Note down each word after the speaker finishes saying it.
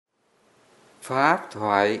Pháp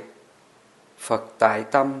thoại Phật tại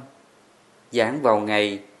tâm giảng vào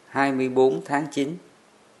ngày 24 tháng 9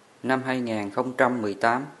 năm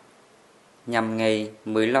 2018 nhằm ngày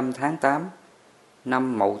 15 tháng 8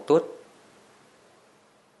 năm Mậu Tuất.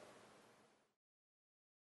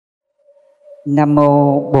 Nam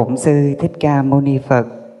mô Bổn Sư Thích Ca Mâu Ni Phật.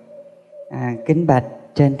 Kính bạch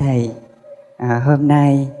trên thầy, hôm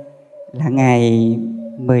nay là ngày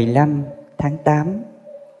 15 tháng 8,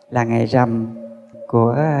 là ngày rằm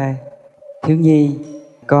của thiếu nhi.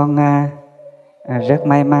 Con rất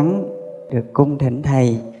may mắn được cung thỉnh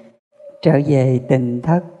thầy trở về Tỉnh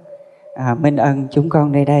thất Minh Ân chúng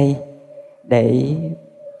con nơi đây để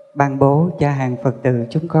ban bố cho hàng Phật tử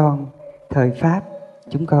chúng con thời Pháp.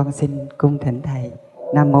 Chúng con xin cung thỉnh thầy.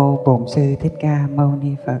 Nam mô Bổn Sư Thích Ca Mâu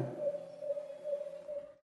Ni Phật.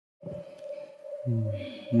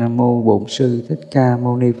 Nam mô Bổn Sư Thích Ca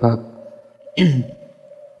Mâu Ni Phật.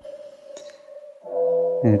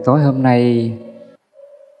 Tối hôm nay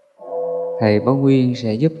thầy Báo Nguyên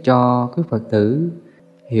sẽ giúp cho quý Phật tử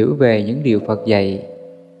hiểu về những điều Phật dạy,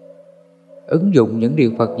 ứng dụng những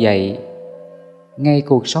điều Phật dạy ngay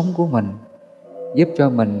cuộc sống của mình, giúp cho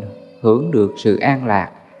mình hưởng được sự an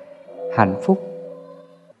lạc, hạnh phúc.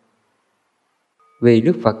 Vì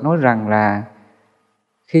Đức Phật nói rằng là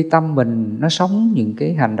khi tâm mình nó sống những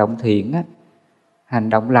cái hành động thiện á, hành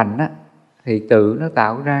động lành á, thì tự nó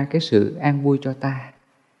tạo ra cái sự an vui cho ta,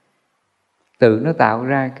 tự nó tạo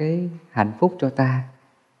ra cái hạnh phúc cho ta.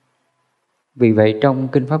 Vì vậy trong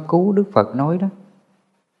Kinh Pháp Cú Đức Phật nói đó: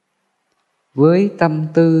 với tâm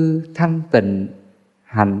tư thanh tịnh,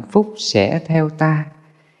 hạnh phúc sẽ theo ta,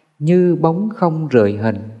 như bóng không rời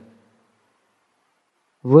hình.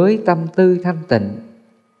 Với tâm tư thanh tịnh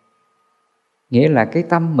nghĩa là cái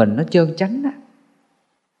tâm mình nó trơn chánh á,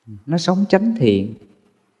 nó sống chánh thiện.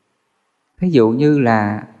 Ví dụ như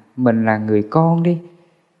là mình là người con đi,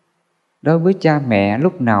 đối với cha mẹ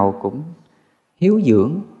lúc nào cũng hiếu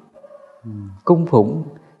dưỡng, cung phụng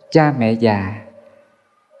cha mẹ già.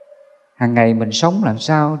 Hàng ngày mình sống làm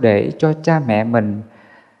sao để cho cha mẹ mình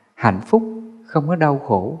hạnh phúc, không có đau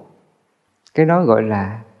khổ. Cái đó gọi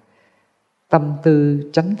là tâm tư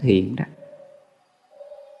chánh thiện đó.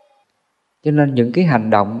 Cho nên những cái hành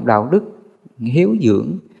động đạo đức hiếu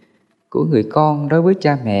dưỡng của người con đối với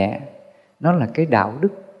cha mẹ, nó là cái đạo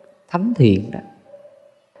đức thánh thiện đó.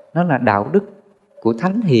 Nó là đạo đức của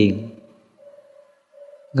thánh hiền.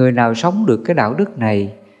 Người nào sống được cái đạo đức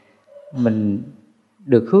này, mình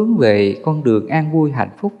được hướng về con đường an vui hạnh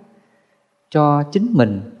phúc cho chính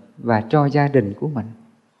mình và cho gia đình của mình.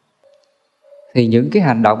 Thì những cái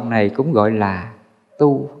hành động này cũng gọi là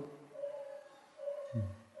tu.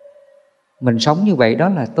 Mình sống như vậy đó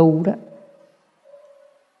là tu đó.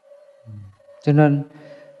 Cho nên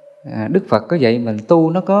Đức Phật có dạy mình tu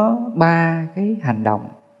nó có 3 cái hành động.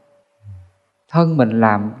 Thân mình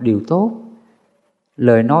làm điều tốt,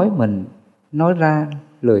 lời nói mình nói ra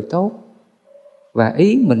lời tốt, và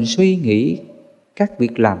ý mình suy nghĩ các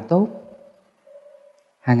việc làm tốt.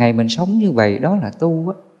 Hàng ngày mình sống như vậy đó là tu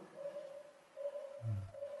á.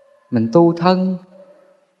 Mình tu thân,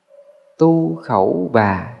 tu khẩu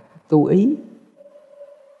và tu ý,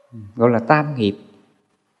 gọi là tam nghiệp.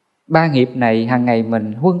 3 nghiệp này hàng ngày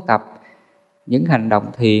mình huân tập những hành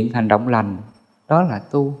động thiện, hành động lành, đó là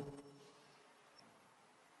tu.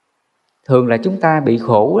 Thường là chúng ta bị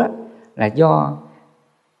khổ đó là do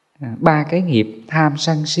 3 cái nghiệp tham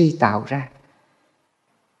sân si tạo ra.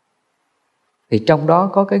 Thì trong đó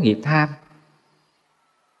có cái nghiệp tham.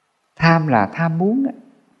 Tham là tham muốn đó.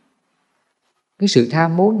 Cái sự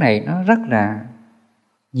tham muốn này nó rất là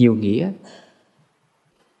nhiều nghĩa.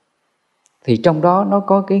 Thì trong đó nó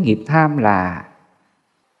có cái nghiệp tham là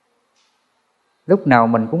lúc nào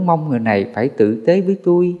mình cũng mong người này phải tử tế với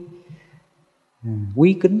tôi,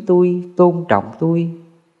 quý kính tôi, tôn trọng tôi,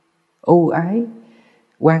 ưu ái,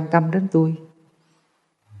 quan tâm đến tôi.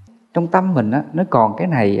 Trong tâm mình á, nó còn cái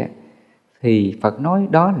này á, thì Phật nói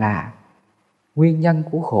đó là nguyên nhân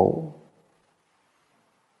của khổ.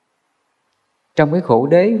 Trong cái khổ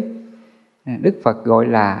đế, Đức Phật gọi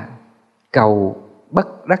là cầu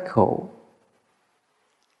bất đắc khổ.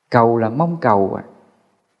 Cầu là mong cầu à.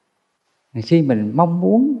 Khi mình mong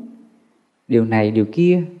muốn điều này điều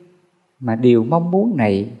kia, mà điều mong muốn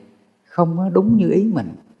này không có đúng như ý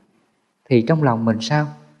mình, thì trong lòng mình sao?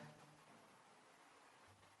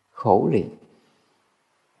 Khổ liền.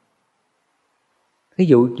 Ví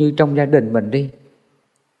dụ như trong gia đình mình đi,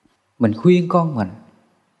 mình khuyên con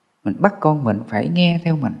mình bắt con mình phải nghe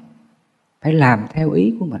theo mình, phải làm theo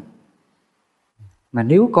ý của mình. Mà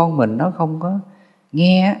nếu con mình nó không có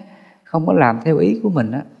nghe, không có làm theo ý của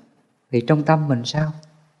mình á, thì trong tâm mình sao?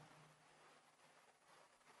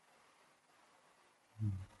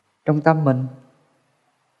 trong tâm mình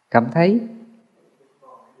cảm thấy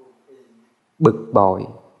bực bội,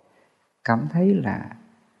 cảm thấy là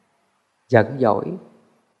giận dỗi,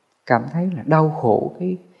 cảm thấy là đau khổ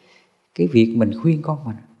cái việc mình khuyên con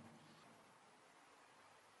mình.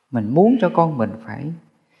 Mình muốn cho con mình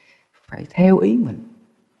phải theo ý mình,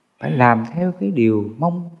 phải làm theo cái điều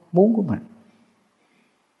mong muốn của mình.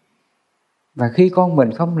 Và khi con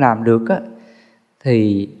mình không làm được á,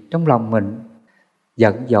 thì trong lòng mình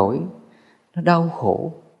giận dỗi, nó đau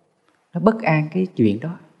khổ, nó bất an cái chuyện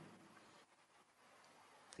đó.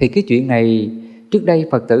 Thì cái chuyện này trước đây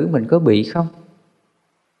Phật tử mình có bị không?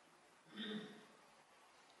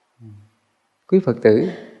 Quý Phật tử,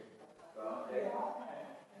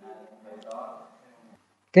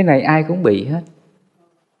 cái này ai cũng bị hết.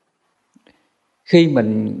 Khi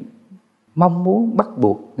mình mong muốn bắt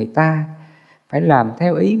buộc người ta phải làm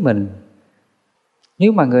theo ý mình,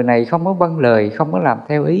 nếu mà người này không có vâng lời, không có làm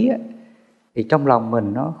theo ý á, thì trong lòng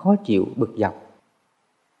mình nó khó chịu, bực dọc.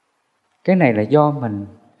 Cái này là do mình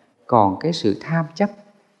còn cái sự tham chấp.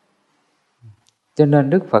 Cho nên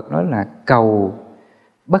Đức Phật nói là cầu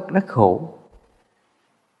bất đắc khổ.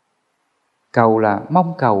 Cầu là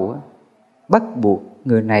mong cầu, bắt buộc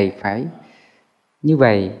người này phải như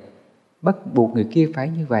vậy, bắt buộc người kia phải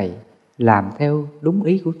như vậy, làm theo đúng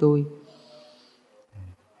ý của tôi.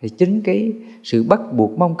 Thì chính cái sự bắt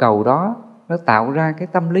buộc mong cầu đó nó tạo ra cái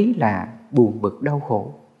tâm lý là buồn bực đau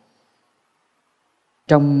khổ.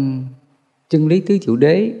 Trong chân lý tứ diệu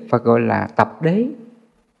đế, Phật gọi là tập đế.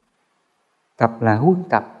 Tập là huân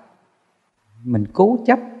tập. Mình cố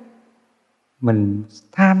chấp, mình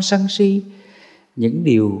tham sân si những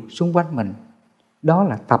điều xung quanh mình, đó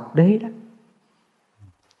là tập đế đó.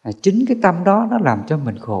 Chính cái tâm đó nó làm cho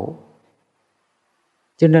mình khổ.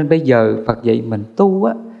 Cho nên bây giờ Phật dạy mình tu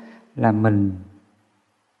á, là mình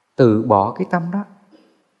từ bỏ cái tâm đó,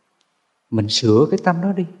 mình sửa cái tâm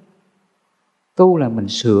đó đi. Tu là mình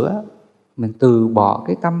sửa, mình từ bỏ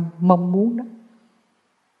cái tâm mong muốn đó.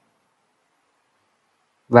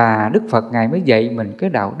 Và Đức Phật Ngài mới dạy mình cái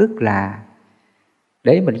đạo đức là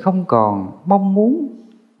để mình không còn mong muốn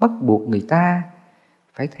bắt buộc người ta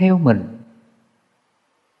phải theo mình,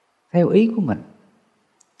 theo ý của mình.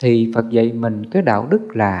 Thì Phật dạy mình cái đạo đức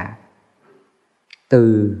là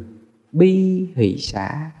từ bi hỷ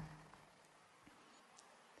xả.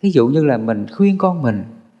 Thí dụ như là mình khuyên con mình,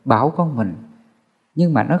 bảo con mình,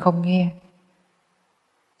 nhưng mà nó không nghe,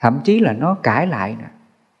 thậm chí là nó cãi lại nè.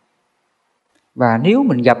 Và nếu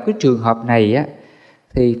mình gặp cái trường hợp này á,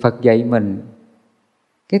 thì Phật dạy mình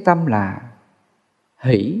cái tâm là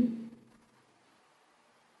hỷ,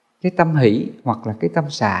 cái tâm hỷ hoặc là cái tâm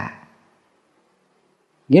xả.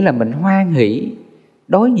 Nghĩa là mình hoan hỷ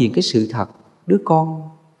đối diện cái sự thật đứa con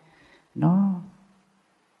nó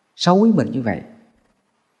xấu với mình như vậy.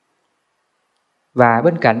 Và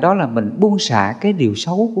bên cạnh đó là mình buông xả cái điều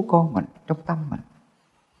xấu của con mình trong tâm mình.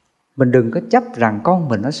 Mình đừng có chấp rằng con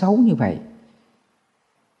mình nó xấu như vậy.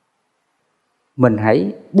 Mình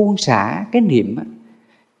hãy buông xả cái niệm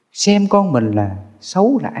xem con mình là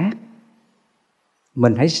xấu là ác.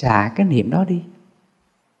 Mình hãy xả cái niệm đó đi.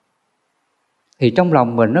 Thì trong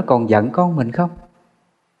lòng mình nó còn giận con mình không?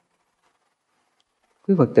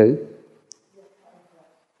 Quý Phật tử,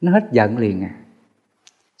 nó hết giận liền à.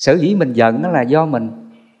 Sở dĩ mình giận đó là do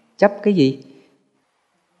mình chấp cái gì?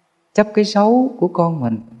 Chấp cái xấu của con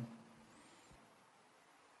mình.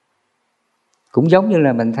 Cũng giống như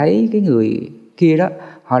là mình thấy cái người kia đó,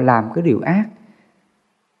 họ làm cái điều ác,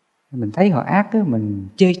 mình thấy họ ác đó, mình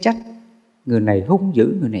chê trách người này hung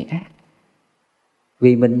dữ, người này ác.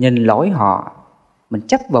 Vì mình nhìn lỗi họ, mình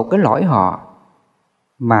chấp vào cái lỗi họ,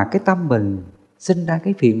 mà cái tâm mình sinh ra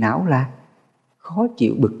cái phiền não là khó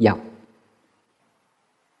chịu bực dọc.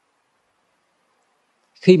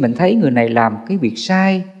 Khi mình thấy người này làm cái việc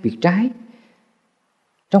sai, việc trái,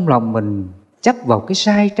 trong lòng mình chấp vào cái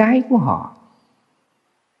sai trái của họ.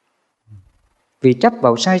 Vì chấp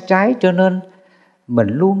vào sai trái cho nên mình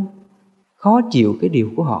luôn khó chịu cái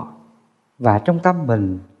điều của họ. Và trong tâm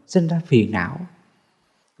mình sinh ra phiền não.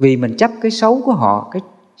 Vì mình chấp cái xấu của họ, cái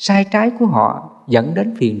sai trái của họ dẫn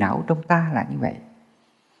đến phiền não trong ta là như vậy.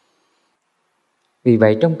 Vì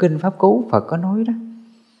vậy trong Kinh Pháp Cú Phật có nói đó,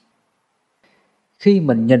 khi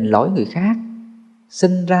mình nhìn lỗi người khác,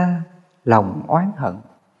 sinh ra lòng oán hận,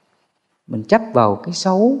 mình chấp vào cái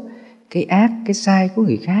xấu, cái ác, cái sai của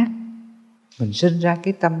người khác, mình sinh ra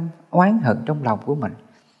cái tâm oán hận trong lòng của mình.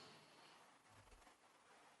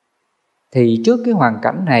 Thì trước cái hoàn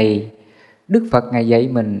cảnh này, Đức Phật Ngài dạy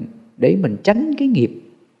mình để mình tránh cái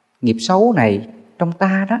nghiệp xấu này trong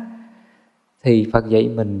ta đó, thì Phật dạy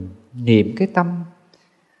mình niệm cái tâm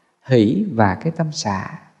hỷ và cái tâm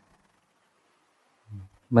xả.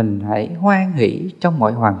 Mình hãy hoan hỷ trong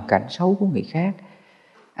mọi hoàn cảnh xấu của người khác.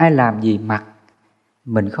 Ai làm gì mặc,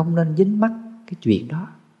 mình không nên dính mắc cái chuyện đó.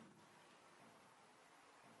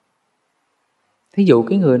 Thí dụ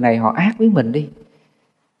cái người này họ ác với mình đi,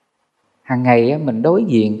 hàng ngày mình đối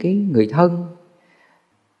diện cái người thân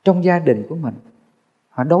trong gia đình của mình,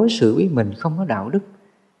 họ đối xử với mình không có đạo đức,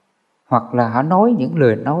 hoặc là họ nói những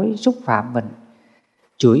lời nói xúc phạm mình,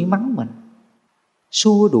 chửi mắng mình,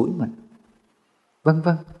 xua đuổi mình, vân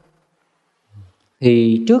vân.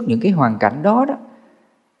 Thì trước những cái hoàn cảnh đó đó,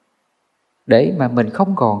 để mà mình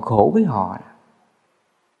không còn khổ với họ,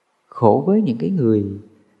 khổ với những cái người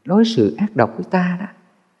đối xử ác độc với ta đó,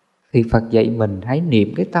 thì Phật dạy mình hãy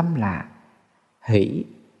niệm cái tâm là hỷ.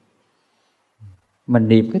 Mình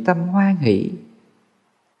niệm cái tâm hoan hỷ.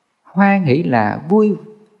 Hoan hỷ là vui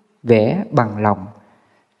vẻ bằng lòng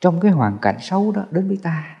trong cái hoàn cảnh xấu đó đến với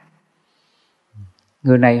ta.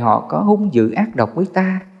 Người này họ có hung dữ ác độc với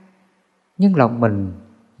ta, nhưng lòng mình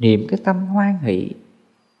niệm cái tâm hoan hỷ,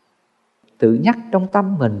 tự nhắc trong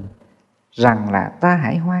tâm mình rằng là ta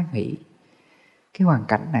hãy hoan hỷ cái hoàn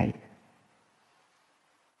cảnh này.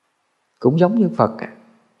 Cũng giống như Phật,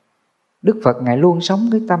 Đức Phật Ngài luôn sống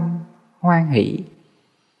cái tâm hoan hỷ.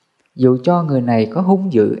 Dù cho người này có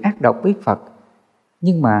hung dữ ác độc với Phật,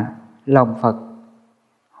 nhưng mà lòng Phật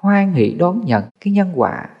hoan hỷ đón nhận cái nhân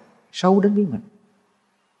quả xấu đến với mình.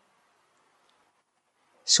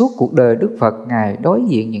 Suốt cuộc đời Đức Phật Ngài đối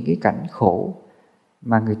diện những cái cảnh khổ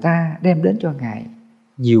mà người ta đem đến cho Ngài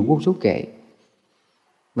nhiều vô số kể.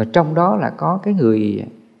 Và trong đó là có cái người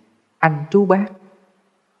anh trú bác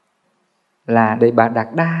là Đề Bà Đạt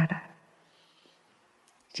Đa đó.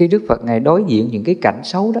 Khi Đức Phật Ngài đối diện những cái cảnh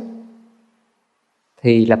xấu đó,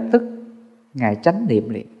 thì lập tức Ngài chánh niệm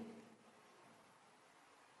liền.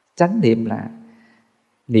 Chánh niệm là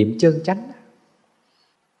niệm chân chánh.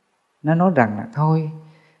 Nó nói rằng là thôi,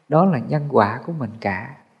 đó là nhân quả của mình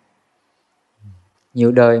cả.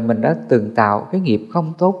 Nhiều đời mình đã từng tạo cái nghiệp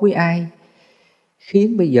không tốt với ai,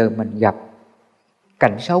 khiến bây giờ mình gặp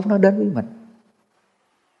cảnh xấu nó đến với mình.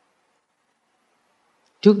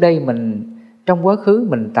 Trước đây mình trong quá khứ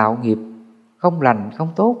mình tạo nghiệp không lành,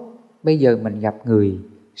 không tốt, bây giờ mình gặp người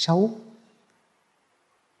xấu.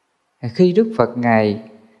 Khi Đức Phật Ngài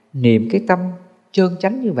niệm cái tâm chân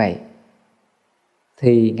chánh như vậy,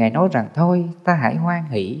 thì Ngài nói rằng thôi ta hãy hoan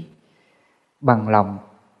hỷ bằng lòng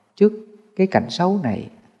trước cái cảnh xấu này.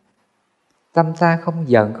 Tâm ta không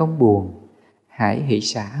giận không buồn, hãy hỷ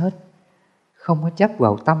xả hết, không có chấp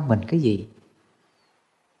vào tâm mình cái gì.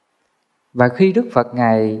 Và khi Đức Phật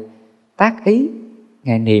Ngài tác ý,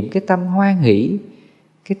 Ngài niệm cái tâm hoan hỷ,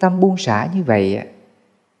 cái tâm buông xả như vậy,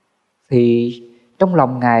 thì trong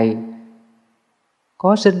lòng Ngài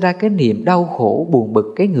có sinh ra cái niềm đau khổ buồn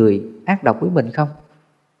bực cái người ác độc với mình không?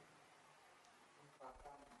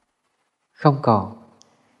 Không còn.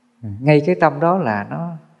 Ngay cái tâm đó là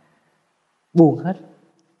nó buông hết,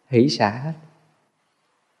 hỷ xả hết.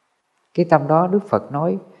 Cái tâm đó Đức Phật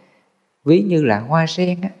nói ví như là hoa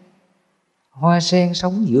sen á. Hoa sen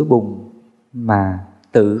sống giữa bùn mà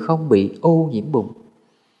tự không bị ô nhiễm bùn.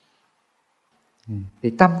 Thì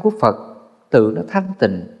tâm của Phật tự nó thanh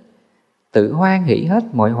tịnh, tự hoan hỷ hết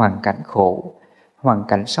mọi hoàn cảnh khổ, hoàn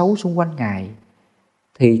cảnh xấu xung quanh Ngài,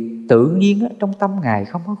 thì tự nhiên trong tâm Ngài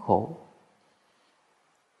không có khổ.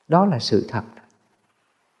 Đó là sự thật.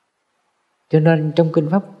 Cho nên trong Kinh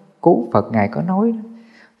Pháp Cú Phật Ngài có nói,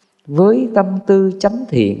 với tâm tư chánh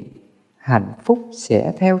thiện, hạnh phúc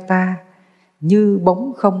sẽ theo ta như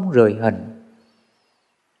bóng không rời hình.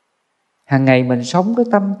 Hàng ngày mình sống cái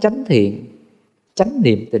tâm chánh thiện, chánh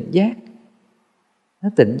niệm tỉnh giác. Nó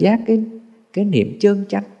tỉnh giác cái niệm chân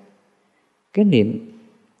chánh, cái niệm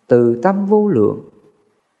từ tâm vô lượng,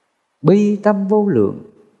 bi tâm vô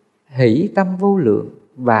lượng, hỷ tâm vô lượng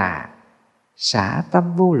và xả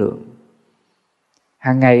tâm vô lượng.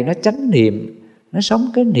 Hàng ngày nó chánh niệm, nó sống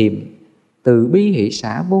cái niệm từ bi hỷ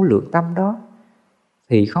xả vô lượng tâm đó,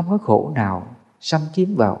 thì không có khổ nào xâm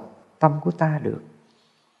chiếm vào tâm của ta được.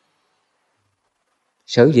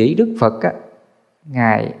 Sở dĩ Đức Phật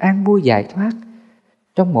Ngài an vui giải thoát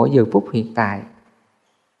trong mỗi giờ phút hiện tại,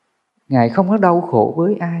 Ngài không có đau khổ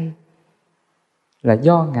với ai, là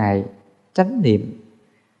do Ngài chánh niệm,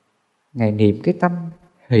 Ngài niệm cái tâm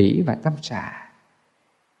hỷ và tâm xả.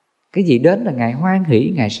 Cái gì đến là Ngài hoan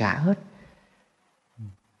hỷ, Ngài xả hết.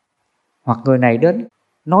 Hoặc người này đến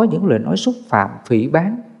nói những lời nói xúc phạm, phỉ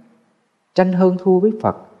báng, tranh hơn thua với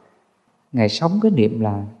Phật, Ngài sống cái niệm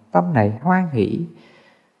là tâm này hoan hỷ,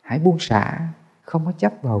 hãy buông xả, không có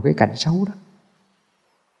chấp vào cái cảnh xấu đó.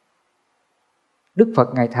 Đức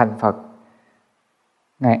Phật Ngài thành Phật,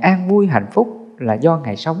 Ngài an vui hạnh phúc là do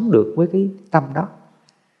Ngài sống được với cái tâm đó.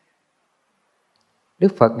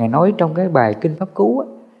 Đức Phật Ngài nói trong cái bài Kinh Pháp Cú á,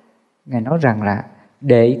 Ngài nói rằng là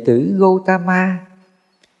đệ tử Gotama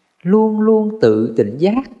luôn luôn tự tỉnh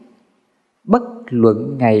giác, bất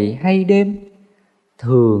luận ngày hay đêm,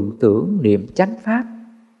 thường tưởng niệm chánh pháp.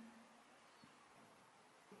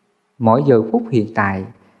 Mỗi giờ phút hiện tại,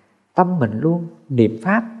 tâm mình luôn niệm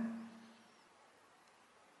pháp.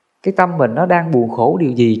 Cái tâm mình nó đang buồn khổ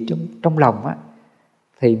điều gì trong lòng á,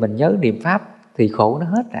 thì mình nhớ niệm pháp thì khổ nó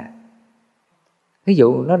hết à. Ví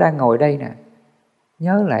dụ nó đang ngồi đây nè,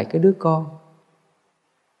 nhớ lại cái đứa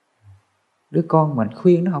con mình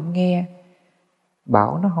khuyên nó không nghe,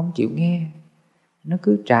 bảo nó không chịu nghe, nó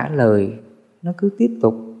cứ trả lời, nó cứ tiếp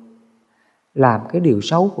tục làm cái điều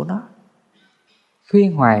xấu của nó,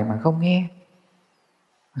 khuyên hoài mà không nghe.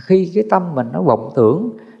 Khi cái tâm mình nó vọng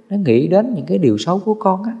tưởng, nó nghĩ đến những cái điều xấu của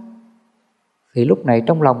con á, thì lúc này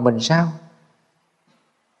trong lòng mình sao?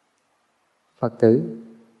 Phật tử,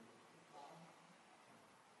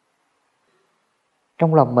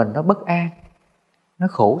 trong lòng mình nó bất an, nó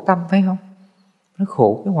khổ tâm, phải không? Nó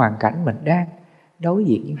khổ cái hoàn cảnh mình đang đối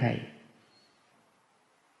diện như vậy.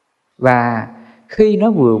 Và khi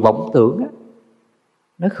nó vừa vọng tưởng á,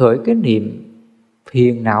 nó khởi cái niệm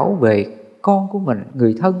phiền não về con của mình,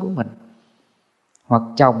 người thân của mình, hoặc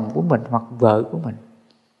chồng của mình, hoặc vợ của mình.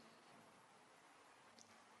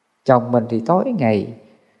 Chồng mình thì tối ngày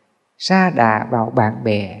sa đà vào bạn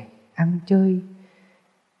bè, ăn chơi,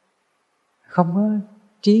 không có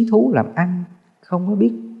chí thú làm ăn, không có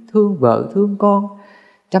biết thương vợ, thương con,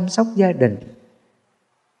 chăm sóc gia đình,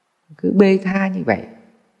 cứ bê tha như vậy.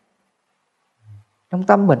 Trong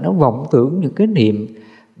tâm mình nó vọng tưởng những cái niệm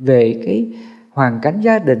về cái hoàn cảnh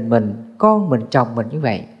gia đình mình, con mình, chồng mình như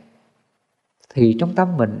vậy, thì trong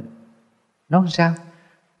tâm mình nó làm sao?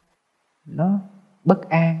 Nó bất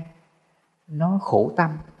an, nó khổ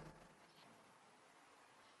tâm.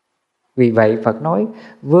 Vì vậy Phật nói,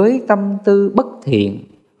 với tâm tư bất thiện,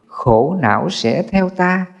 khổ não sẽ theo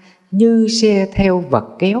ta như xe theo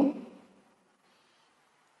vật kéo.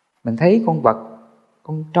 Mình thấy con vật,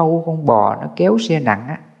 con trâu, con bò nó kéo xe nặng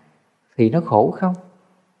á, thì nó khổ không?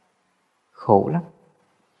 Khổ lắm.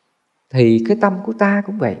 Thì cái tâm của ta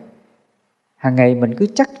cũng vậy. Hàng ngày mình cứ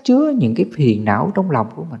chắc chứa những cái phiền não trong lòng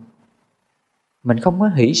của mình. Mình không có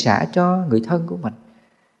hỷ xả cho người thân của mình.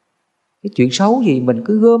 Cái chuyện xấu gì mình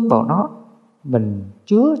cứ gom vào nó, mình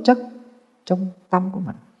chứa chất trong tâm của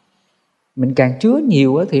mình. Mình càng chứa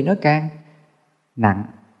nhiều thì nó càng nặng,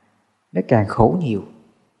 nó càng khổ nhiều.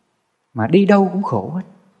 Mà đi đâu cũng khổ hết.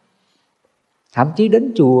 Thậm chí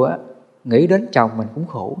đến chùa nghĩ đến chồng mình cũng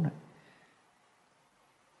khổ nữa.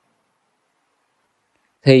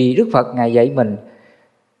 Thì Đức Phật Ngài dạy mình,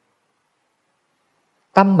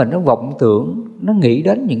 tâm mình nó vọng tưởng, nó nghĩ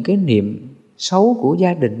đến những cái niệm xấu của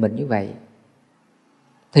gia đình mình như vậy,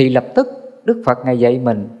 thì lập tức Đức Phật Ngài dạy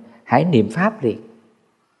mình hãy niệm pháp liền.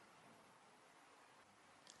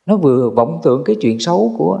 Nó vừa vọng tưởng cái chuyện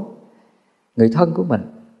xấu của người thân của mình,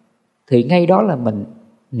 thì ngay đó là mình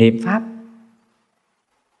niệm pháp.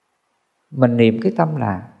 Mình niệm cái tâm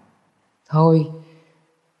là thôi,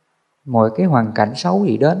 mọi cái hoàn cảnh xấu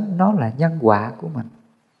gì đến, nó là nhân quả của mình.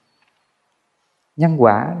 Nhân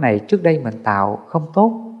quả này trước đây mình tạo không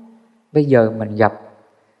tốt, bây giờ mình gặp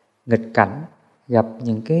nghịch cảnh, gặp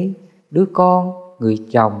những cái đứa con, người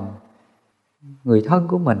chồng, người thân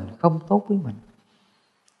của mình không tốt với mình,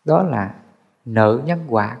 đó là nợ nhân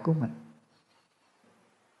quả của mình.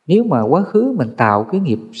 Nếu mà quá khứ mình tạo cái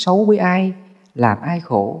nghiệp xấu với ai, làm ai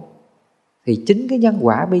khổ, thì chính cái nhân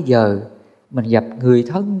quả bây giờ mình gặp người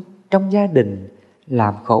thân trong gia đình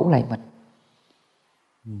làm khổ lại mình.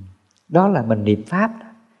 Đó là mình niệm pháp đó.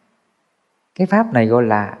 Cái pháp này gọi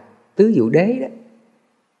là tứ diệu đế đó.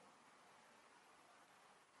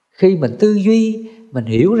 Khi mình tư duy, mình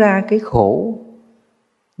hiểu ra cái khổ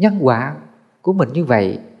nhân quả của mình như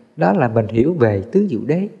vậy, đó là mình hiểu về tứ diệu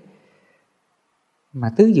đế.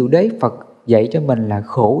 Mà tứ diệu đế Phật dạy cho mình là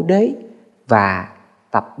khổ đế và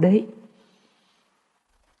tập đế.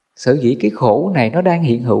 Sở dĩ cái khổ này nó đang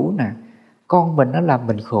hiện hữu nè, con mình nó làm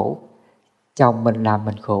mình khổ, chồng mình làm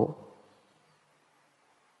mình khổ,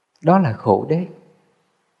 đó là khổ đế.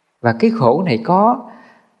 Và cái khổ này có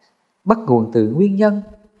bắt nguồn từ nguyên nhân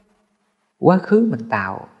quá khứ mình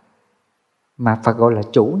tạo, mà Phật gọi là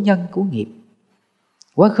chủ nhân của nghiệp.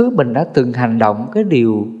 Quá khứ mình đã từng hành động cái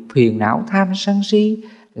điều phiền não tham sân si,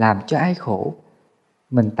 làm cho ai khổ,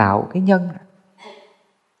 mình tạo cái nhân.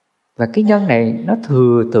 Và cái nhân này nó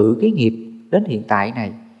thừa tự cái nghiệp đến hiện tại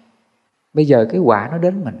này. Bây giờ cái quả nó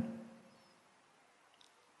đến mình.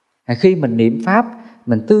 Khi mình niệm pháp,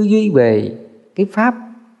 mình tư duy về cái pháp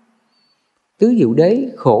tứ diệu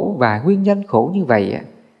đế khổ và nguyên nhân khổ như vậy,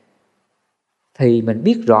 thì mình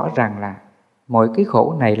biết rõ rằng là mọi cái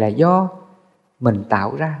khổ này là do mình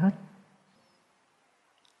tạo ra hết.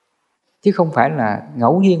 Chứ không phải là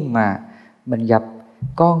ngẫu nhiên mà mình gặp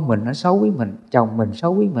con mình nó xấu với mình, chồng mình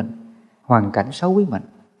xấu với mình, hoàn cảnh xấu với mình.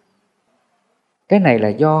 Cái này là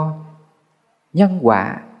do nhân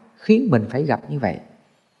quả khiến mình phải gặp như vậy.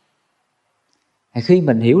 Khi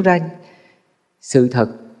mình hiểu ra sự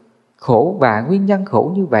thật khổ và nguyên nhân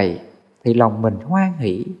khổ như vậy thì lòng mình hoan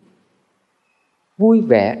hỷ, vui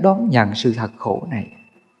vẻ đón nhận sự thật khổ này,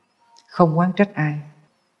 không oán trách ai.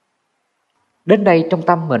 Đến đây trong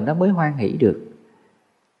tâm mình nó mới hoan hỷ được.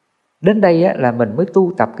 Đến đây á, là mình mới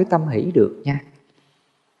tu tập cái tâm hỷ được nha.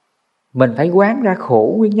 Mình phải quán ra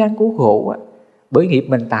khổ, nguyên nhân của khổ á, bởi nghiệp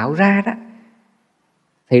mình tạo ra đó.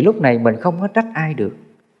 Thì lúc này mình không có trách ai được,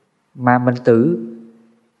 mà mình tự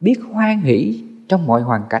biết hoan hỷ trong mọi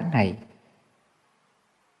hoàn cảnh này.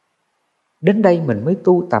 Đến đây mình mới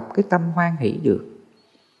tu tập cái tâm hoan hỷ được.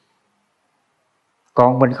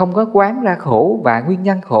 Còn mình không có quán ra khổ và nguyên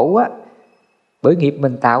nhân khổ á, bởi nghiệp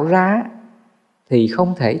mình tạo ra, thì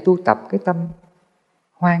không thể tu tập cái tâm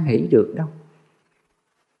hoan hỷ được đâu.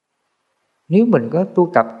 Nếu mình có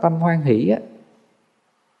tu tập tâm hoan hỷ á,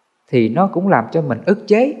 thì nó cũng làm cho mình ức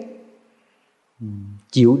chế,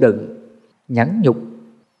 chịu đựng, nhẫn nhục.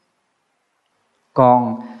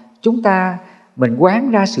 Còn chúng ta, mình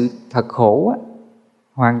quán ra sự thật khổ á,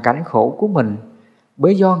 hoàn cảnh khổ của mình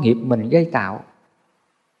bởi do nghiệp mình gây tạo,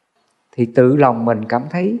 thì tự lòng mình cảm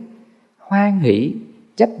thấy hoan hỷ,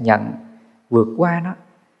 chấp nhận, vượt qua nó,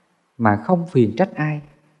 mà không phiền trách ai.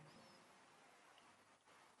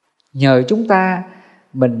 Nhờ chúng ta,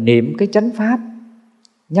 mình niệm cái chánh pháp,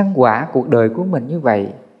 nhân quả cuộc đời của mình như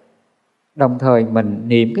vậy, đồng thời mình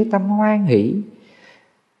niệm cái tâm hoan hỷ,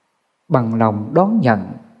 bằng lòng đón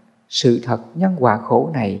nhận sự thật nhân quả khổ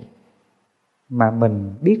này, mà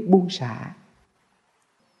mình biết buông xả.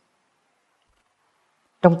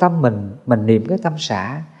 Trong tâm mình niệm cái tâm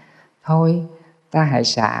xả. Thôi ta hãy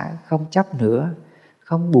xả, không chấp nữa,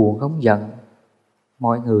 không buồn, không giận.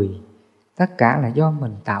 Mọi người, tất cả là do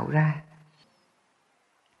mình tạo ra.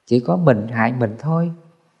 Chỉ có mình hại mình thôi.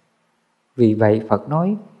 Vì vậy Phật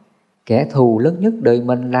nói, kẻ thù lớn nhất đời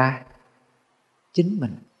mình là chính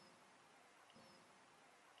mình.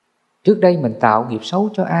 Trước đây mình tạo nghiệp xấu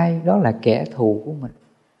cho ai, đó là kẻ thù của mình.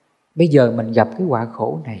 Bây giờ mình gặp cái quả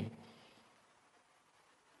khổ này.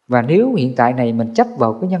 Và nếu hiện tại này mình chấp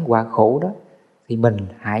vào cái nhân quả khổ đó, thì mình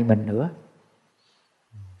hại mình nữa.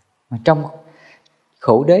 Mà trong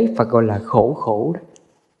khổ đế Phật gọi là khổ khổ đó.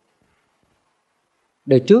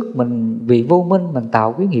 Đời trước mình vì vô minh mình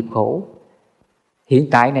tạo cái nghiệp khổ. Hiện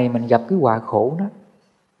tại này mình gặp cái quả khổ đó.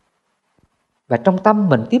 Và trong tâm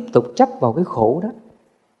mình tiếp tục chấp vào cái khổ đó,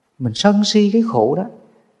 mình sân si cái khổ đó,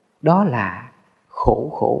 đó là khổ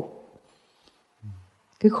khổ.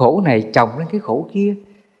 Cái khổ này chồng lên cái khổ kia,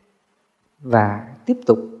 và tiếp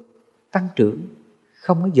tục tăng trưởng,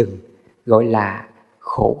 không có dừng, gọi là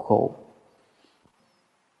khổ khổ.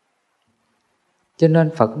 Cho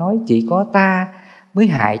nên Phật nói chỉ có ta mới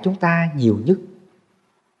hại chúng ta nhiều nhất.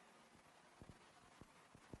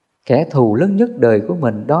 Kẻ thù lớn nhất đời của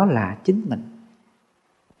mình đó là chính mình.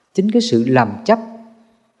 Chính cái sự lầm chấp,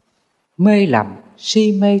 mê lầm,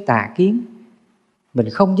 si mê tà kiến, mình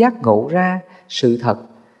không giác ngộ ra sự thật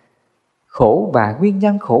khổ và nguyên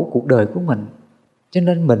nhân khổ cuộc đời của mình, cho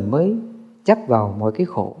nên mình mới chấp vào mọi cái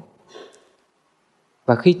khổ.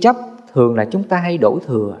 Và khi chấp, thường là chúng ta hay đổ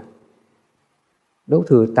thừa. Đổ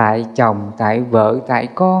thừa tại chồng, tại vợ, tại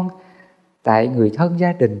con, tại người thân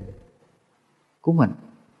gia đình của mình.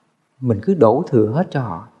 Mình cứ đổ thừa hết cho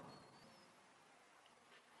họ.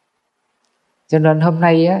 Cho nên hôm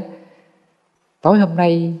nay á, tối hôm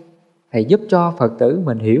nay thầy giúp cho Phật tử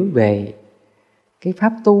mình hiểu về cái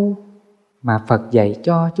pháp tu mà Phật dạy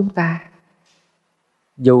cho chúng ta.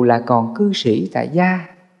 Dù là còn cư sĩ tại gia,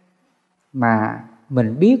 mà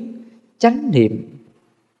mình biết chánh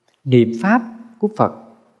niệm pháp của Phật.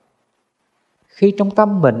 Khi trong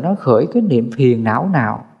tâm mình nó khởi cái niệm phiền não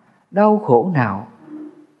nào, đau khổ nào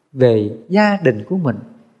về gia đình của mình,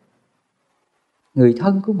 người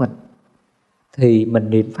thân của mình, thì mình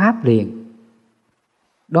niệm pháp liền.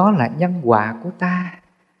 Đó là nhân quả của ta.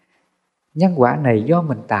 Nhân quả này do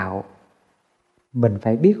mình tạo. Mình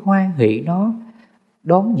phải biết hoan hỷ nó,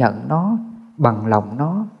 đón nhận nó, bằng lòng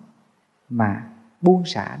nó, mà buông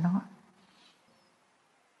xả nó.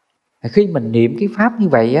 Khi mình niệm cái pháp như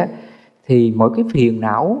vậy á, thì mỗi cái phiền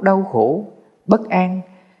não, đau khổ, bất an,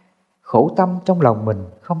 khổ tâm trong lòng mình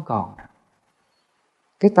không còn.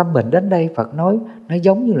 Cái tâm mình đến đây Phật nói nó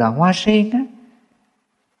giống như là hoa sen á,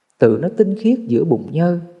 tự nó tinh khiết giữa bụng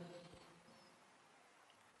nhơ.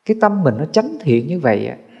 cái tâm mình nó chánh thiện như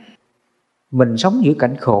vậy, mình sống giữa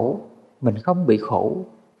cảnh khổ, mình không bị khổ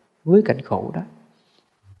với cảnh khổ đó.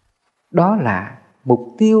 Đó là mục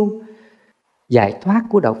tiêu giải thoát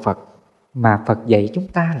của đạo Phật mà Phật dạy chúng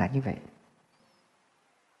ta là như vậy.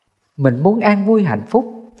 Mình muốn an vui hạnh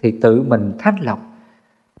phúc thì tự mình thanh lọc,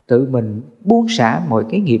 tự mình buông xả mọi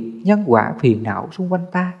cái nghiệp nhân quả phiền não xung quanh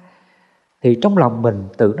ta, thì trong lòng mình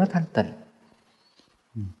tự nó thanh tịnh.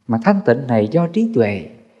 Mà thanh tịnh này do trí tuệ,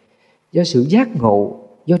 do sự giác ngộ,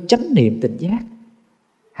 do chánh niệm tỉnh giác.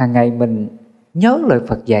 Hàng ngày mình nhớ lời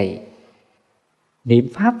Phật dạy, niệm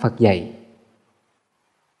pháp Phật dạy.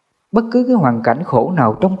 Bất cứ cái hoàn cảnh khổ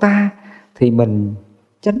nào trong ta thì mình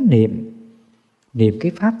chánh niệm, niệm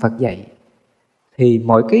cái pháp Phật dạy, thì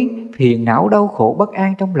mọi cái phiền não đau khổ bất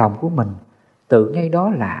an trong lòng của mình tự ngay đó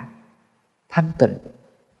là thanh tịnh.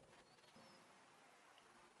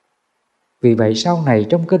 Vì vậy sau này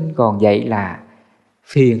trong kinh còn dạy là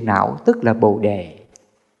phiền não tức là bồ đề.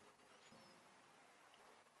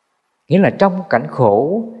 Nghĩa là trong cảnh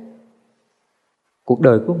khổ cuộc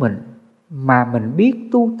đời của mình mà mình biết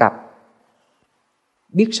tu tập,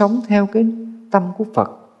 biết sống theo cái tâm của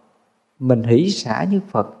Phật, mình hỷ xả như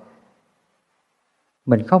Phật,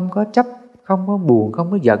 mình không có chấp, không có buồn,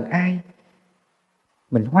 không có giận ai,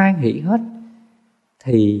 mình hoan hỷ hết,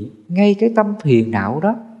 thì ngay cái tâm phiền não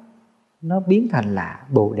đó nó biến thành là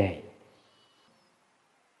bồ đề.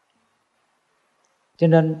 Cho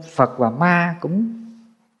nên Phật và ma cũng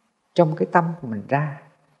trong cái tâm của mình ra.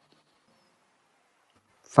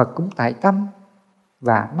 Phật cũng tại tâm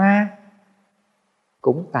và ma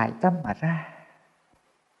cũng tại tâm mà ra.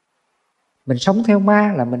 Mình sống theo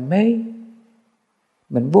ma là mình mê,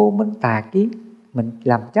 mình vô minh tà kiến, mình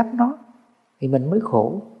làm chấp nó thì mình mới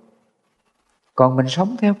khổ. Còn mình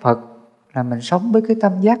sống theo Phật là mình sống với cái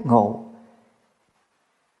tâm giác ngộ,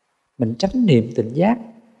 mình chánh niệm tỉnh giác,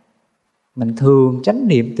 mình thường chánh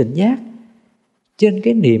niệm tỉnh giác trên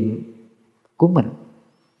cái niệm của mình.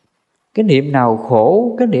 Cái niệm nào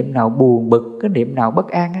khổ, cái niệm nào buồn bực, cái niệm nào bất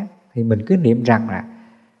an á, thì mình cứ niệm rằng là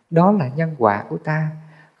đó là nhân quả của ta,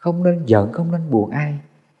 không nên giận, không nên buồn ai.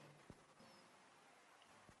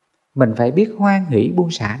 Mình phải biết hoan hỷ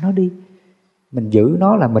buông xả nó đi. Mình giữ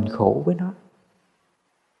nó là mình khổ với nó.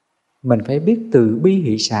 Mình phải biết từ bi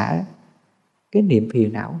hỷ xả cái niệm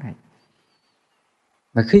phiền não này.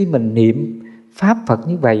 Mà khi mình niệm pháp Phật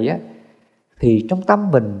như vậy á, thì trong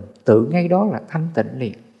tâm mình tự ngay đó là thanh tịnh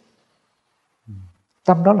liền.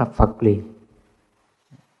 Tâm đó là Phật liền.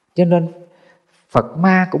 Cho nên Phật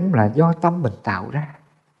ma cũng là do tâm mình tạo ra.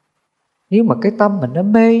 Nếu mà cái tâm mình nó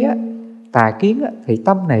mê á, tà kiến á, thì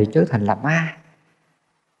tâm này trở thành là ma,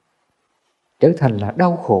 trở thành là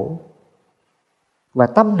đau khổ. Và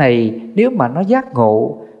tâm này nếu mà nó giác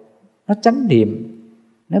ngộ, nó chánh niệm,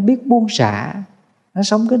 nó biết buông xả, nó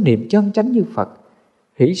sống cái niệm chân chánh như Phật,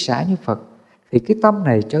 hỷ xả như Phật, thì cái tâm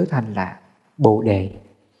này trở thành là bồ đề.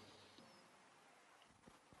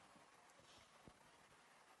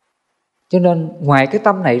 Cho nên ngoài cái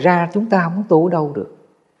tâm này ra chúng ta không tu ở đâu được.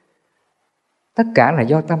 Tất cả là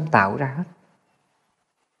do tâm tạo ra hết.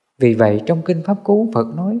 Vì vậy trong Kinh Pháp Cú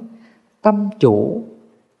Phật nói tâm chủ,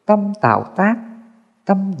 tâm tạo tác,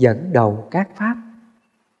 tâm dẫn đầu các pháp.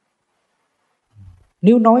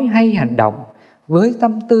 Nếu nói hay hành động với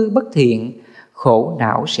tâm tư bất thiện, khổ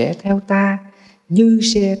não sẽ theo ta như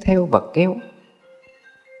xe theo vật kéo.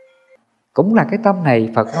 Cũng là cái tâm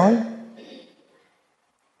này Phật nói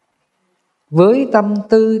với tâm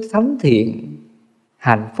tư thánh thiện,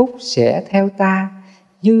 hạnh phúc sẽ theo ta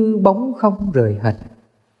như bóng không rời hình.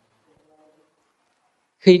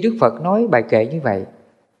 Khi Đức Phật nói bài kệ như vậy,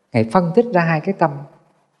 Ngài phân tích ra hai cái tâm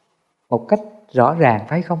một cách rõ ràng,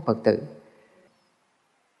 phải không Phật tử?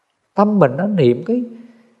 Tâm mình nó niệm cái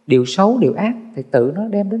điều xấu, điều ác thì tự nó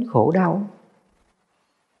đem đến khổ đau.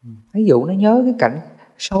 Ví dụ nó nhớ cái cảnh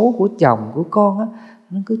xấu của chồng, của con á,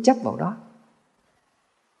 nó cứ chấp vào đó.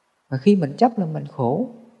 Và khi mình chấp là mình khổ.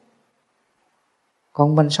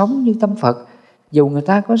 Còn mình sống như tâm Phật, dù người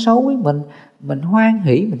ta có xấu với mình hoan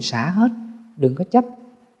hỷ, mình xả hết, đừng có chấp,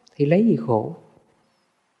 thì lấy gì khổ.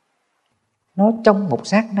 Nó trong một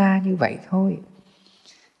sát na như vậy thôi,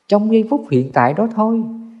 trong giây phút hiện tại đó thôi.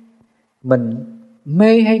 Mình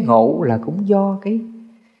mê hay ngộ là cũng do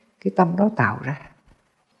cái tâm đó tạo ra.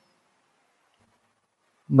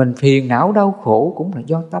 Mình phiền não đau khổ cũng là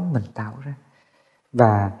do tâm mình tạo ra.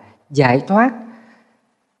 Và giải thoát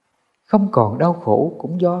không còn đau khổ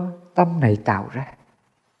cũng do tâm này tạo ra.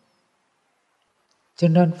 Cho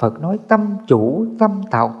nên Phật nói tâm chủ, tâm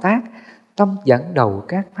tạo tác, tâm dẫn đầu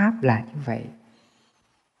các pháp là như vậy.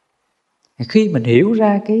 Khi mình hiểu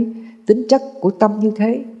ra cái tính chất của tâm như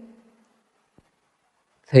thế,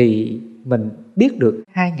 thì mình biết được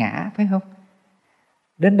hai ngã, phải không?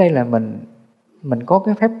 Đến đây là mình có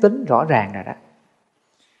cái phép tính rõ ràng rồi đó.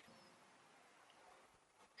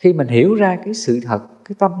 Khi mình hiểu ra cái sự thật,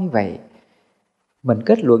 cái tâm như vậy, mình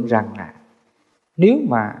kết luận rằng là nếu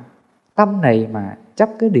mà tâm này mà chấp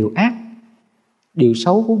cái điều ác, điều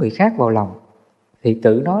xấu của người khác vào lòng thì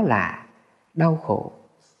tự nó là đau khổ.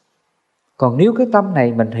 Còn nếu cái tâm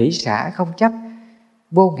này mình hỷ xả không chấp,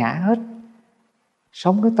 vô ngã hết,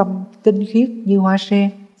 sống cái tâm tinh khiết như hoa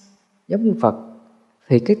sen, giống như Phật,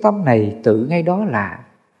 thì cái tâm này tự ngay đó là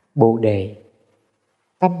Bồ Đề,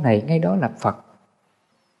 tâm này ngay đó là Phật.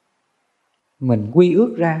 Mình quy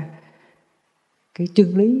ước ra cái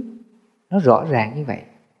chân lý nó rõ ràng như vậy.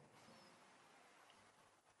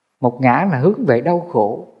 Một ngã là hướng về đau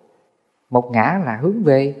khổ, một ngã là hướng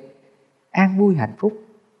về an vui hạnh phúc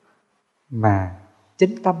mà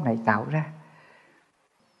chính tâm này tạo ra.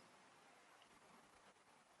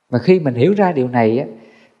 Và khi mình hiểu ra điều này á,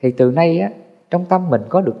 thì từ nay á, trong tâm mình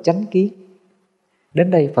có được chánh kiến.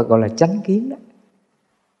 Đến đây Phật gọi là chánh kiến đó.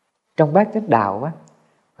 Trong bát chánh đạo á,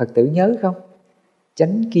 Phật tử nhớ không?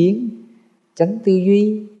 Chánh kiến, chánh tư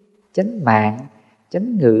duy, chánh mạng,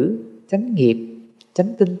 chánh ngữ, chánh nghiệp,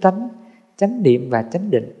 chánh tinh tấn, chánh niệm và chánh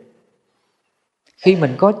định. Khi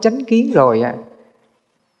mình có chánh kiến rồi á,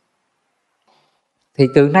 thì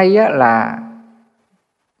từ nay á, là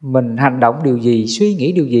mình hành động điều gì, suy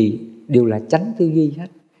nghĩ điều gì đều là chánh tư duy hết.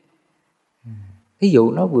 Ví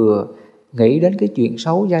dụ nó vừa nghĩ đến cái chuyện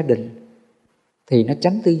xấu gia đình thì nó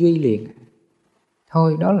chánh tư duy liền.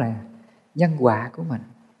 Thôi đó là nhân quả của mình.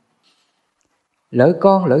 Lỡ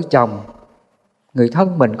con lỡ chồng, người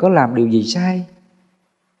thân mình có làm điều gì sai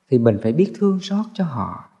thì mình phải biết thương xót cho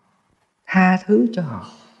họ, tha thứ cho họ.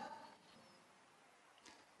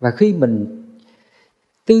 Và khi mình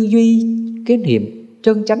tư duy cái niệm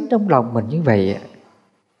chân chánh trong lòng mình như vậy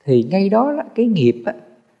thì ngay đó là cái nghiệp á,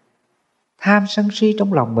 tham sân si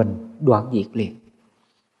trong lòng mình đoạn diệt liền.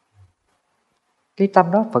 Cái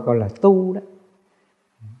tâm đó Phật gọi là tu đó.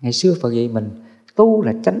 Ngày xưa Phật dạy mình tu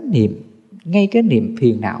là chánh niệm, ngay cái niệm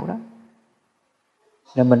phiền não đó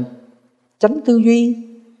là mình tránh tư duy.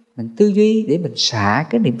 Mình tư duy để mình xả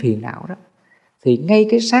cái niệm phiền não đó, thì ngay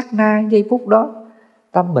cái sát na giây phút đó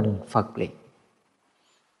tâm mình Phật liền.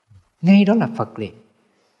 Ngay đó là Phật liền.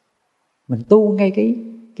 Mình tu ngay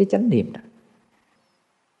cái chánh niệm đó.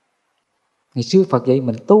 Ngày xưa Phật dạy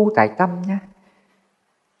mình tu tại tâm nha.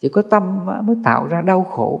 Chỉ có tâm mới tạo ra đau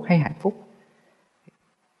khổ hay hạnh phúc.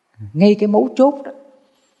 Ngay cái mấu chốt đó,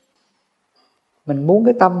 mình muốn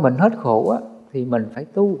cái tâm mình hết khổ á, thì mình phải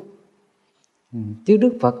tu. Chứ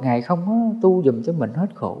Đức Phật Ngài không có tu dùm cho mình hết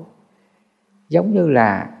khổ. Giống như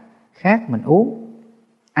là khát mình uống,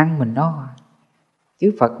 ăn mình no,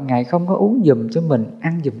 chứ Phật Ngài không có uống dùm cho mình,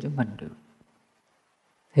 ăn dùm cho mình được.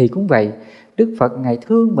 Thì cũng vậy, Đức Phật Ngài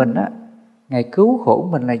thương mình á, Ngài cứu khổ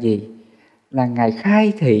mình là gì? Là Ngài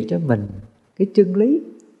khai thị cho mình cái chân lý,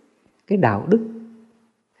 cái đạo đức.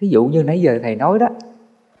 Ví dụ như nãy giờ Thầy nói đó,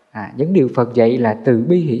 những điều Phật dạy là từ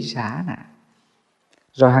bi hỷ xả nè.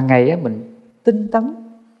 Rồi hàng ngày á, mình tinh tấn,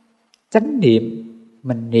 chánh niệm,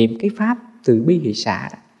 mình niệm cái pháp từ bi hỷ xả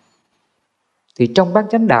đó. Thì trong bát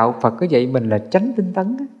chánh đạo Phật có dạy mình là chánh tinh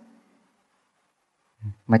tấn đó.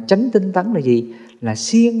 Mà chánh tinh tấn là gì? Là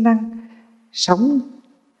siêng năng sống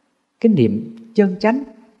cái niệm chân chánh.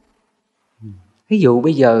 Ví dụ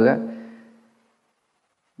bây giờ á,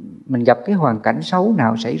 mình gặp cái hoàn cảnh xấu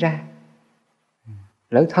nào xảy ra,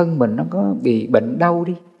 lỡ thân mình nó có bị bệnh đau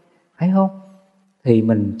đi, phải không? Thì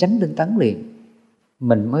mình chánh tinh tấn liền.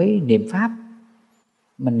 Mình mới niệm pháp.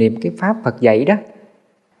 Mình niệm cái pháp Phật dạy đó.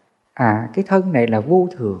 Cái thân này là vô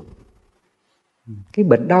thường, cái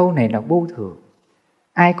bệnh đau này là vô thường.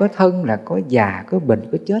 Ai có thân là có già, có bệnh,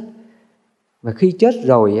 có chết. Và khi chết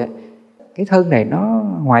rồi á, cái thân này nó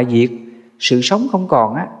hoại diệt, sự sống không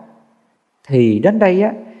còn á, thì đến đây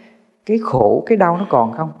á, cái khổ, cái đau nó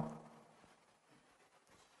còn không?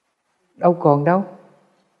 Đâu còn đâu.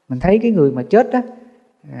 Mình thấy cái người mà chết á,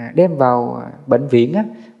 đem vào bệnh viện á,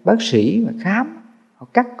 bác sĩ mà khám, họ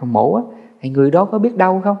cắt, họ mổ á, thì người đó có biết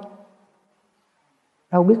đau không?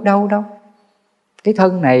 Đâu biết đau đâu. Cái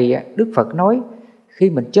thân này Đức Phật nói khi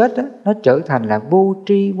mình chết á, nó trở thành là vô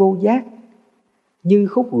tri vô giác, như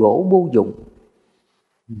khúc gỗ vô dụng.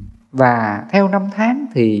 Và theo năm tháng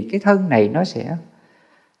thì cái thân này nó sẽ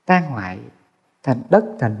tan hoại thành đất,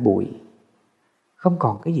 thành bụi, không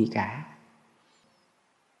còn cái gì cả.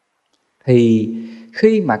 Thì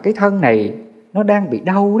khi mà cái thân này nó đang bị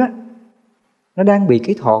đau đó, nó đang bị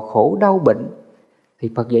cái thọ khổ đau bệnh,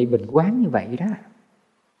 thì Phật dạy mình quán như vậy đó.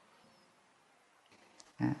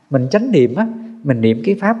 Mình chánh niệm á, mình niệm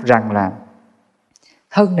cái pháp rằng là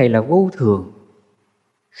thân này là vô thường.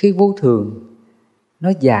 Khi vô thường,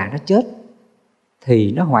 nó già, nó chết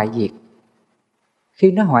thì nó hoại diệt.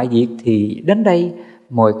 Khi nó hoại diệt thì đến đây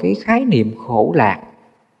mọi cái khái niệm khổ lạc,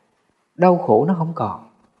 đau khổ nó không còn.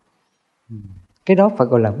 Cái đó phải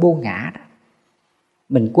gọi là vô ngã đó.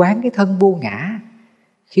 Mình quán cái thân vô ngã.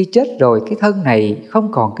 Khi chết rồi cái thân này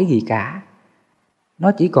không còn cái gì cả.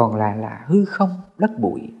 Nó chỉ còn là hư không, đất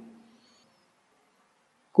bụi.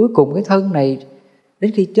 Cuối cùng cái thân này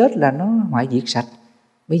đến khi chết là nó hoại diệt sạch.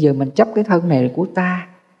 Bây giờ mình chấp cái thân này là của ta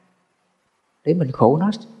để mình khổ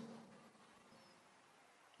nó.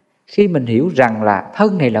 Khi mình hiểu rằng là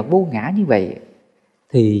thân này là vô ngã như vậy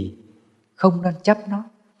thì không nên chấp nó.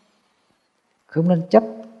 Không nên chấp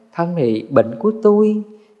thân này bệnh của tôi,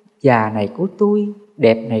 già này của tôi,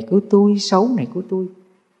 đẹp này của tôi, xấu này của tôi.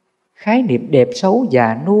 Khái niệm đẹp, xấu,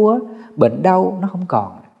 già, nua, bệnh đau nó không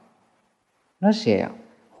còn. Nó sẽ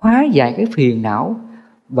hóa giải cái phiền não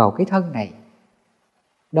vào cái thân này.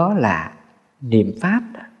 Đó là niệm Pháp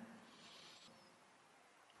đó.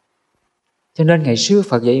 Cho nên ngày xưa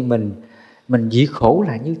Phật dạy mình diệt khổ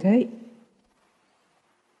là như thế.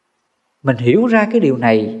 Mình hiểu ra cái điều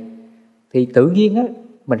này thì tự nhiên á,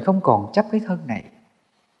 mình không còn chấp cái thân này.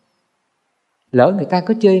 Lỡ người ta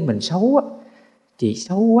có chê mình xấu á, chị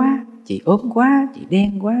xấu quá, chị ốm quá, chị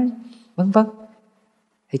đen quá, vân vân,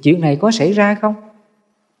 thì chuyện này có xảy ra không?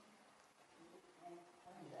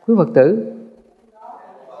 Quý Phật tử,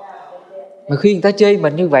 mà khi người ta chê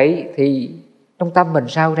mình như vậy thì trong tâm mình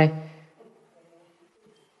sao đây?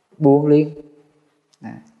 Buồn liền.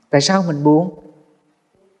 Tại sao mình buồn?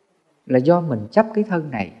 Là do mình chấp cái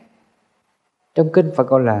thân này. Trong kinh Phật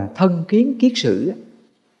gọi là thân kiến kiết sử.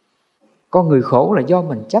 Con người khổ là do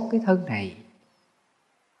mình chấp cái thân này.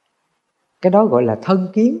 Cái đó gọi là thân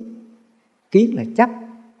kiến. Kiến là chấp.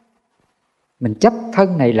 Mình chấp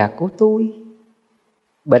thân này là của tôi,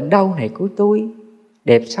 bệnh đau này của tôi,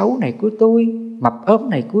 đẹp xấu này của tôi, mập ốm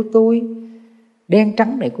này của tôi, đen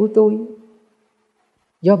trắng này của tôi.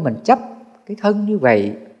 Do mình chấp cái thân như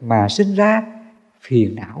vậy mà sinh ra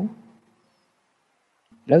phiền não.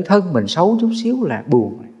 Lỡ thân mình xấu chút xíu là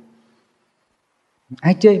buồn.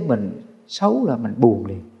 Ai chê mình xấu là mình buồn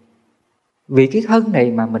liền. Vì cái thân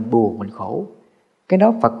này mà mình buồn, mình khổ. Cái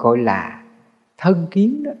đó Phật gọi là thân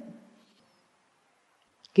kiến đó.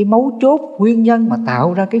 Cái mấu chốt nguyên nhân mà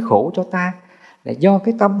tạo ra cái khổ cho ta là do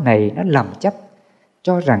cái tâm này nó lầm chấp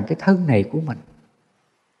cho rằng cái thân này của mình,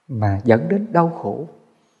 mà dẫn đến đau khổ.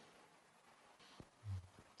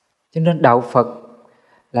 Cho nên đạo Phật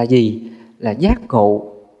là gì? Là giác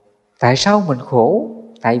ngộ. Tại sao mình khổ?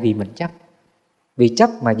 Tại vì mình chấp. Vì chấp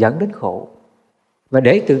mà dẫn đến khổ. Và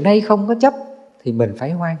để từ nay không có chấp thì mình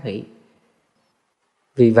phải hoan hỷ.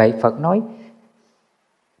 Vì vậy Phật nói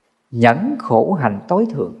nhẫn khổ hạnh tối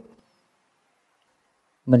thượng.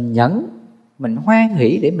 Mình nhẫn, mình hoan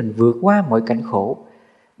hỷ để mình vượt qua mọi cảnh khổ,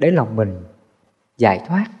 để lòng mình giải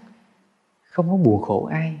thoát, không có buồn khổ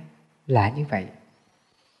ai. Là như vậy.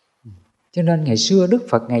 Cho nên ngày xưa Đức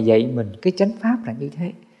Phật Ngài dạy mình cái chánh pháp là như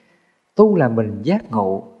thế. Tu là mình giác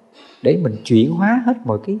ngộ để mình chuyển hóa hết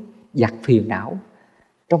mọi cái giặc phiền não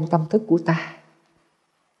trong tâm thức của ta,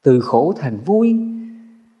 từ khổ thành vui,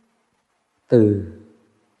 từ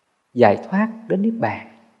giải thoát đến niết bàn.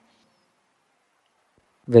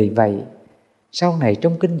 Vì vậy sau này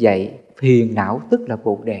trong kinh dạy phiền não tức là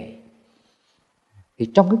Bồ Đề.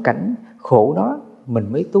 Thì trong cái cảnh khổ đó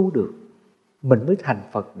mình mới tu được, mình mới thành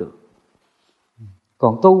Phật được.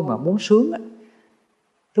 Còn tu mà muốn sướng,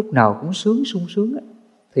 lúc nào cũng sướng sung sướng,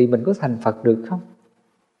 thì mình có thành Phật được không?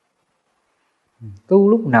 Tu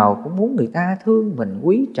lúc nào cũng muốn người ta thương mình,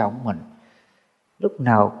 quý trọng mình, lúc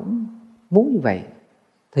nào cũng muốn như vậy,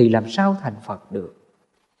 thì làm sao thành Phật được?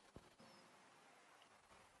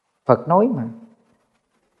 Phật nói mà,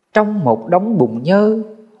 trong một đống bùn nhơ,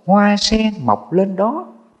 hoa sen mọc lên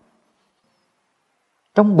đó.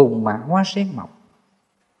 Trong bùn mà hoa sen mọc.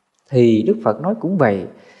 Thì Đức Phật nói cũng vậy.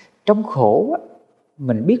 Trong khổ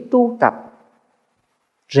mình biết tu tập,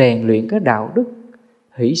 rèn luyện cái đạo đức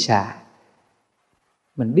hỷ xả.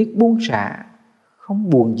 Mình biết buông xả, không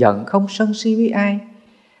buồn giận, không sân si với ai,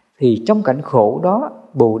 thì trong cảnh khổ đó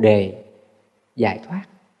Bồ Đề giải thoát.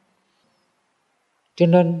 Cho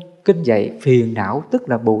nên kinh dạy phiền não tức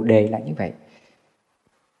là Bồ Đề là như vậy.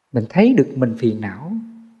 Mình thấy được mình phiền não,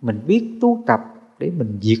 mình biết tu tập để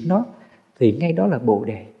mình diệt nó, thì ngay đó là Bồ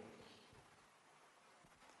Đề.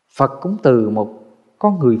 Phật cũng từ một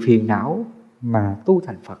con người phiền não mà tu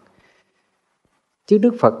thành Phật. Chứ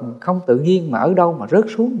Đức Phật không tự nhiên mà ở đâu mà rớt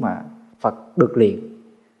xuống mà Phật được liền,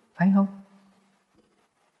 phải không?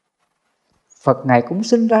 Phật Ngài cũng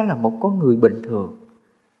sinh ra là một con người bình thường,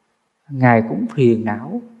 Ngài cũng phiền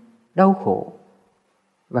não, đau khổ.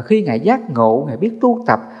 Và khi Ngài giác ngộ, Ngài biết tu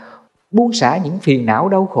tập, buông xả những phiền não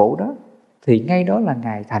đau khổ đó, thì ngay đó là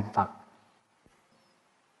Ngài thành Phật.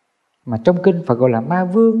 Mà trong kinh Phật gọi là Ma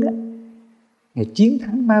Vương á, Ngài chiến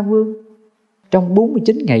thắng Ma Vương trong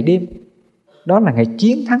 49 ngày đêm. Đó là Ngài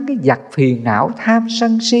chiến thắng cái giặc phiền não, tham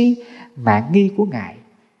sân si, mạn nghi của Ngài.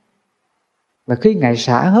 Và khi Ngài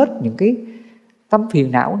xả hết những cái tâm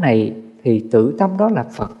phiền não này, thì tự tâm đó là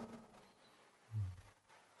Phật.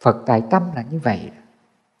 Phật tại tâm là như vậy.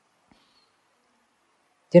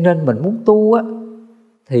 Cho nên mình muốn tu á,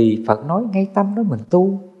 thì Phật nói ngay tâm đó mình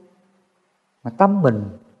tu. Mà tâm mình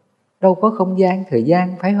đâu có không gian, thời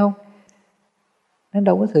gian, phải không? Nó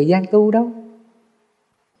đâu có thời gian tu đâu.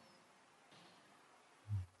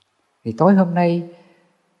 Thì tối hôm nay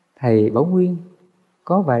Thầy Bảo Nguyên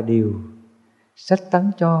có vài điều sách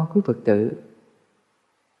tấn cho quý Phật tử.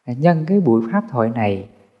 Nhân cái buổi pháp thoại này,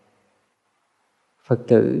 Phật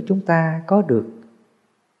tử chúng ta có được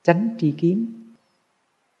chánh tri kiến.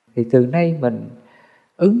 Thì từ nay mình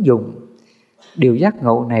ứng dụng điều giác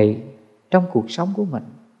ngộ này trong cuộc sống của mình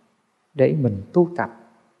để mình tu tập.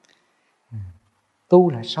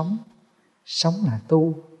 Tu là sống, sống là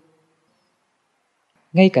tu.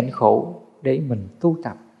 Ngay cảnh khổ để mình tu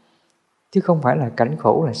tập, chứ không phải là cảnh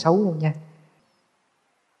khổ là xấu đâu nha.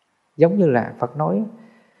 Giống như là Phật nói,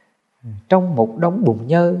 trong một đống bùn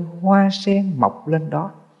nhơ, hoa sen mọc lên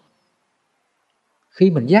đó.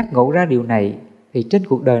 Khi mình giác ngộ ra điều này, thì trên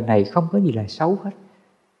cuộc đời này không có gì là xấu hết.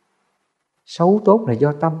 Xấu tốt là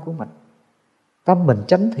do tâm của mình. Tâm mình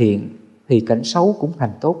chánh thiện thì cảnh xấu cũng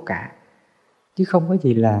thành tốt cả, chứ không có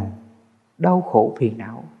gì là đau khổ phiền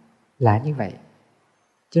não. Là như vậy.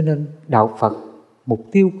 Cho nên đạo Phật, mục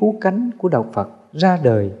tiêu cứu cánh của đạo Phật ra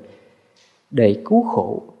đời để cứu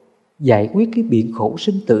khổ, giải quyết cái biện khổ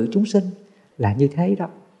sinh tử chúng sinh là như thế đó.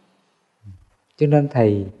 Cho nên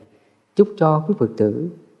Thầy chúc cho quý Phật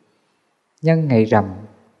tử nhân ngày rằm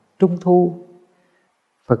Trung Thu,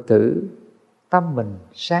 Phật tử tâm mình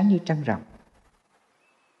sáng như trăng rằm,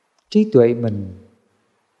 trí tuệ mình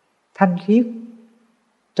thanh khiết,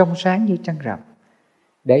 trong sáng như trăng rằm,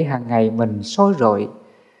 để hàng ngày mình soi rọi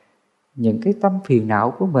những cái tâm phiền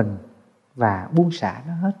não của mình và buông xả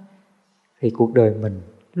nó hết. Thì cuộc đời mình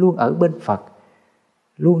luôn ở bên Phật,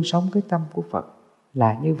 luôn sống cái tâm của Phật.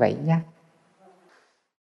 Là như vậy nha.